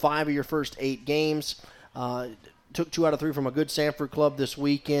runs in 5 of your first 8 games. Took 2 out of 3 from a good Samford club this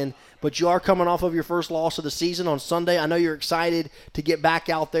weekend. But you are coming off of your first loss of the season on Sunday. I know you're excited to get back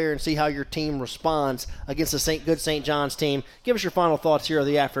out there and see how your team responds against the good St. John's team. Give us your final thoughts here of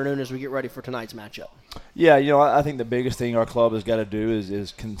the afternoon as we get ready for tonight's matchup. Yeah, I think the biggest thing our club has got to do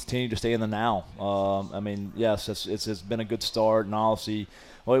is continue to stay in the now. Yes, it's been a good start, and obviously –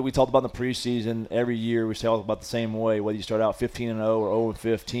 well, we talked about in the preseason. Every year we talk about the same way. Whether you start out 15-0 or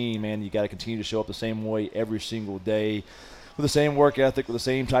 0-15, man, you got to continue to show up the same way every single day, with the same work ethic, with the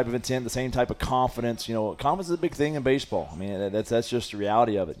same type of intent, the same type of confidence. Confidence is a big thing in baseball. I mean, that's just the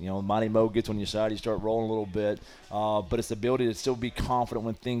reality of it. Mighty Mo gets on your side, you start rolling a little bit, but it's the ability to still be confident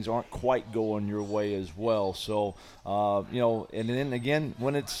when things aren't quite going your way as well. So, and then again,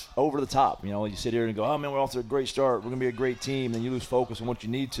 when it's over the top, you sit here and go, oh man, we're off to a great start, we're gonna be a great team, and you lose focus on what you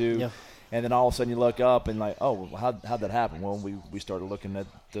need to. Yeah. and then all of a sudden you look up and like, oh, well, how'd that happen? Well, we started looking at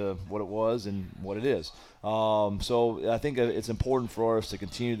what it was and what it is. So I think it's important for us to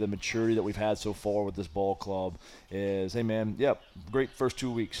continue the maturity that we've had so far with this ball club. Is, hey man, great first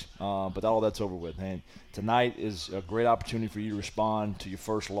 2 weeks, but all that's over with. And tonight is a great opportunity for you to respond to your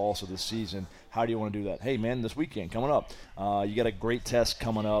first loss of the season. How do you want to do that? Hey man, this weekend coming up, you got a great test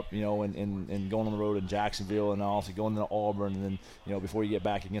coming up, and going on the road in Jacksonville, and also going to Auburn, and then before you get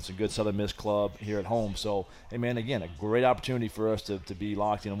back against a good Southern Miss club here at home. So hey man, again, a great opportunity for us to be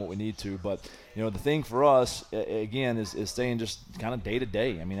locked in on what we need to. But the thing for us again is staying just kind of day to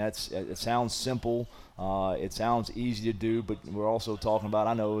day. I mean, it sounds simple. It sounds easy to do, but we're also talking about,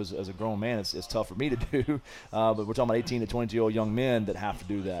 I know as a grown man, it's tough for me to do, but we're talking about 18 to 22-year-old young men that have to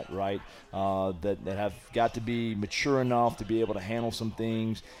do that, right? That have got to be mature enough to be able to handle some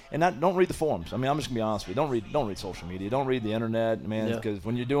things. And don't read the forums. I mean, I'm just going to be honest with you. Don't read social media. Don't read the internet, man, because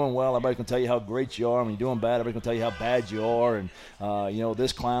when you're doing well, everybody's going to tell you how great you are. When you're doing bad, everybody's going to tell you how bad you are. And,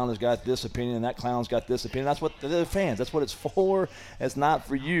 this clown has got this opinion and that clown's got this opinion. That's what they're fans. That's what it's for. It's not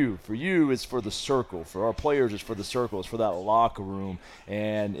for you. For you, it's for the circle. For our players, it's for the circle. It's for that locker room.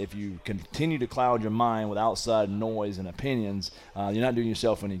 And if you continue to cloud your mind with outside noise and opinions, you're not doing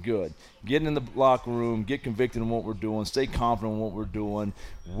yourself any good. Get in the locker room, get convicted in what we're doing, stay confident in what we're doing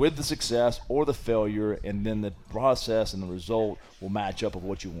with the success or the failure, and then the process and the result will match up with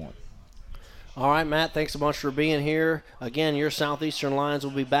what you want. All right, Matt, thanks so much for being here. Again, your Southeastern Lions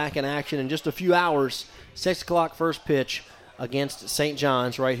will be back in action in just a few hours. 6 o'clock first pitch against St.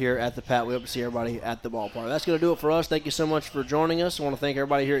 John's right here at the Pat. We hope to see everybody at the ballpark. That's going to do it for us. Thank you so much for joining us. I want to thank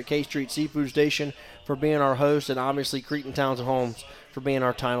everybody here at K Street Seafood Station for being our host, and obviously Cretin Townsend Homes for being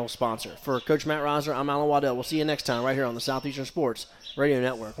our title sponsor. For Coach Matt Riser, I'm Alan Waddell. We'll see you next time right here on the Southeastern Sports Radio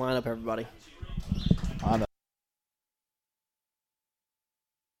Network. Line up, everybody.